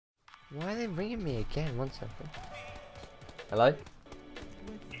Why are they ringing me again? 1 second. Hello?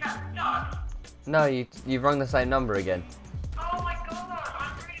 No, you rung the same number again. Oh my god,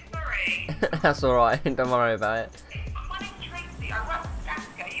 I'm really sorry. That's alright, don't worry about it. My name's Tracy, I work for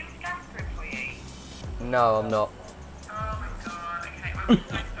Scasker. Are you a Scasker employee? No, I'm not. Oh my god, okay, I'm so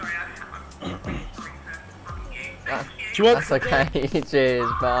sorry. I'm really sorry for fucking you. Thank you. That's okay. Cheers,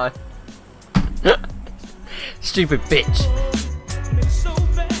 bye. Stupid bitch.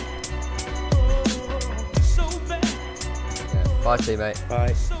 Yeah, bye, teammate.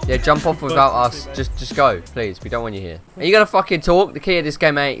 Bye. Yeah, jump off without us. Just go, please. We don't want you here. Are you gonna fucking talk? The key of this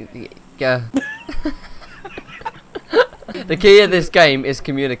game ain't. The key of this game is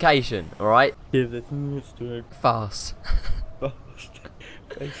communication. All right. Yeah, that's Mr. Fast.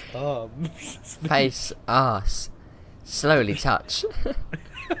 Face arms. Face ass. Slowly touch.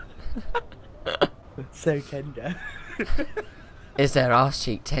 So tender. Is their arse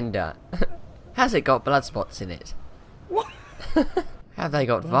cheek tender? Has it got blood spots in it? What? Have they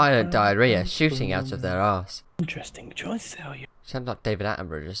got violent diarrhea shooting out of their arse? Interesting choice, how you? Sounds like David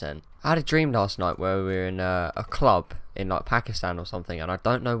Attenborough just then. I had a dream last night where we were in a club in like Pakistan or something, and I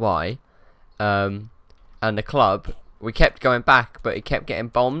don't know why. And the club, we kept going back, but it kept getting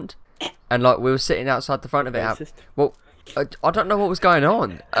bombed, and like we were sitting outside the front of it. Well, I don't know what was going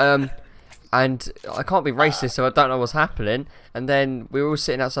on. And I can't be racist, so I don't know what's happening. And then we were all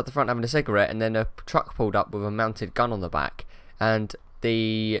sitting outside the front having a cigarette, and then a truck pulled up with a mounted gun on the back, and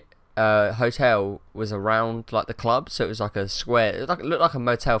the hotel was around like the club, so it was like a square. It looked like a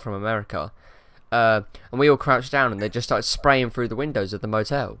motel from America. And we all crouched down, and they just started spraying through the windows of the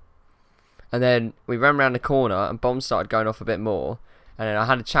motel. And then we ran around the corner, and bombs started going off a bit more. And then I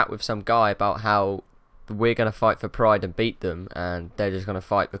had a chat with some guy about how we're going to fight for pride and beat them, and they're just going to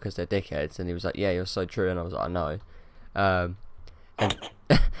fight because they're dickheads. And he was like, yeah, you're so true. And I was like, I know.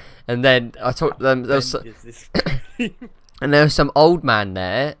 And then I talked to them. And there was some old man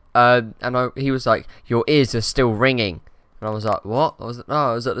there, he was like, your ears are still ringing. And I was like, what? I was like, no,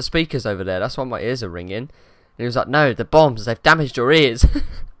 I was at the speakers over there, that's why my ears are ringing. And he was like, no, the bombs, they've damaged your ears.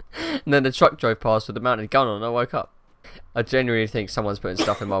 And then the truck drove past with a mounted gun on, and I woke up. I genuinely think someone's putting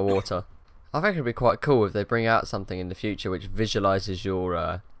stuff in my water. I think it'd be quite cool if they bring out something in the future which visualises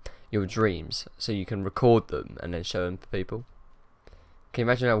your dreams, so you can record them and then show them to people. Can you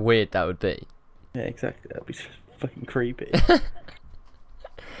imagine how weird that would be? Yeah, exactly. That'd be fucking creepy.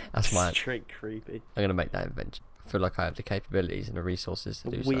 That's my straight creepy. I'm gonna make that invention. I feel like I have the capabilities and the resources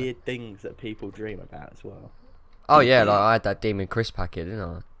to do so. Weird things that people dream about as well. Oh yeah, like I had that Demon Crisp packet, didn't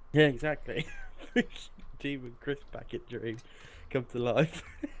I? Yeah, exactly. Demon Crisp packet dream come to life.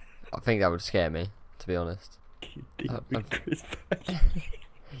 I think that would scare me, to be honest. Demon Crisp packet.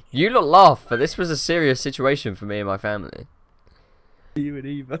 You lot laugh, but this was a serious situation for me and my family. You and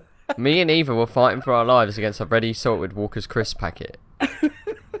Eva. Me and Eva were fighting for our lives against a ready salted Walker's Crisp packet.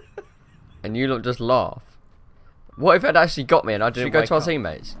 And you lot just laugh. What if it actually got me and I just go to our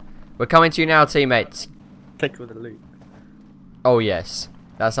teammates? We're coming to you now, teammates. Take with a loot. Oh yes.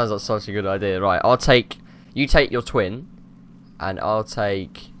 That sounds like such a good idea. Right, you take your twin, and I'll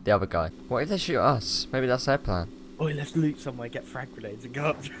take the other guy. What if they shoot us? Maybe that's their plan. Oi, let's loot somewhere, get frag grenades and go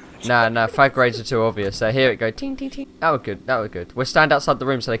up. Nah, frag grenades are too obvious. So here it go, ting ting ting. That was good. We'll stand outside the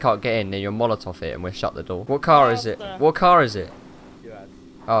room so they can't get in, then you'll Molotov it and we'll shut the door. What car is it? What car is it?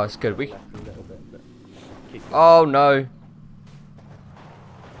 Oh, it's good. Oh no.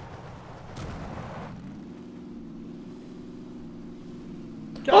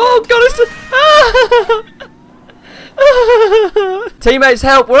 Oh god, it's Teammates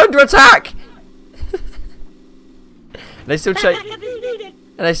help, we're under attack! They still Are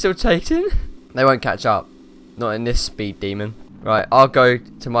they still chasing? They won't catch up. Not in this speed demon. Right, I'll go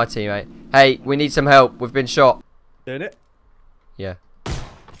to my teammate. Hey, we need some help. We've been shot. Doing it? Yeah.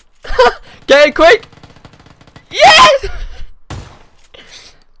 Get in quick! Yes!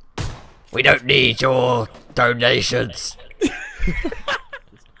 We don't need your donations.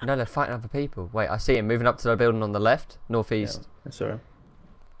 No, they're fighting other people. Wait, I see him moving up to the building on the left, northeast. Yeah, I saw him.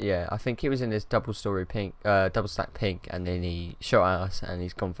 Yeah, I think he was in this double stack pink, and then he shot at us, and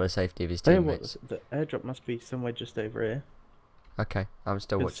he's gone for the safety of his teammates. The airdrop must be somewhere just over here. Okay, I'm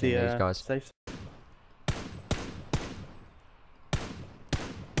still watching these guys. Safe.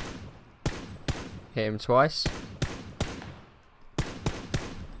 Hit him twice.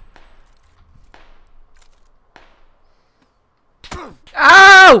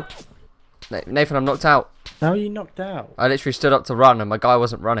 Ow! Nathan, I'm knocked out. How are you knocked out? I literally stood up to run and my guy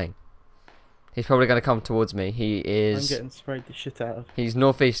wasn't running. He's probably going to come towards me. He is... I'm getting sprayed the shit out of. He's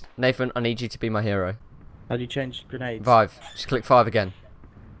northeast. Nathan, I need you to be my hero. How do you change grenades? 5. Just click 5 again.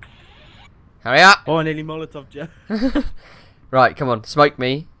 Hurry up! Oh, I nearly Molotov Joe. Right, come on, smoke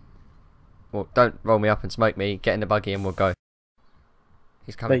me. Well, don't roll me up and smoke me. Get in the buggy and we'll go.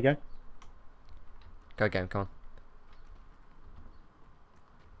 He's There coming. you go. Go, game, come on.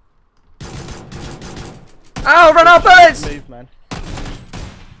 Oh, run out, birds! Move, man.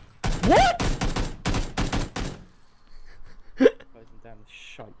 What? Closing down this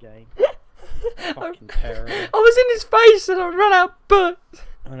shite game. Fucking terrible. I was in his face and I ran out, birds.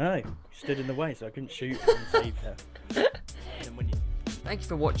 I know. You stood in the way so I couldn't shoot her and save her. And then when you... Thank you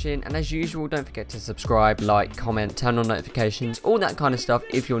for watching, and as usual, don't forget to subscribe, like, comment, turn on notifications, all that kind of stuff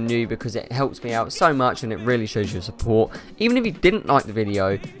if you're new, because it helps me out so much and it really shows your support. Even if you didn't like the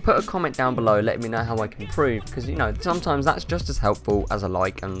video, put a comment down below letting me know how I can improve, because, you know, sometimes that's just as helpful as a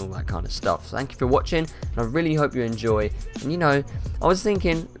like and all that kind of stuff. So thank you for watching, and I really hope you enjoy. And, you know, I was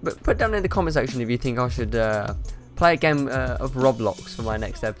thinking, but put down in the comment section if you think I should play a game of Roblox for my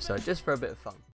next episode, just for a bit of fun.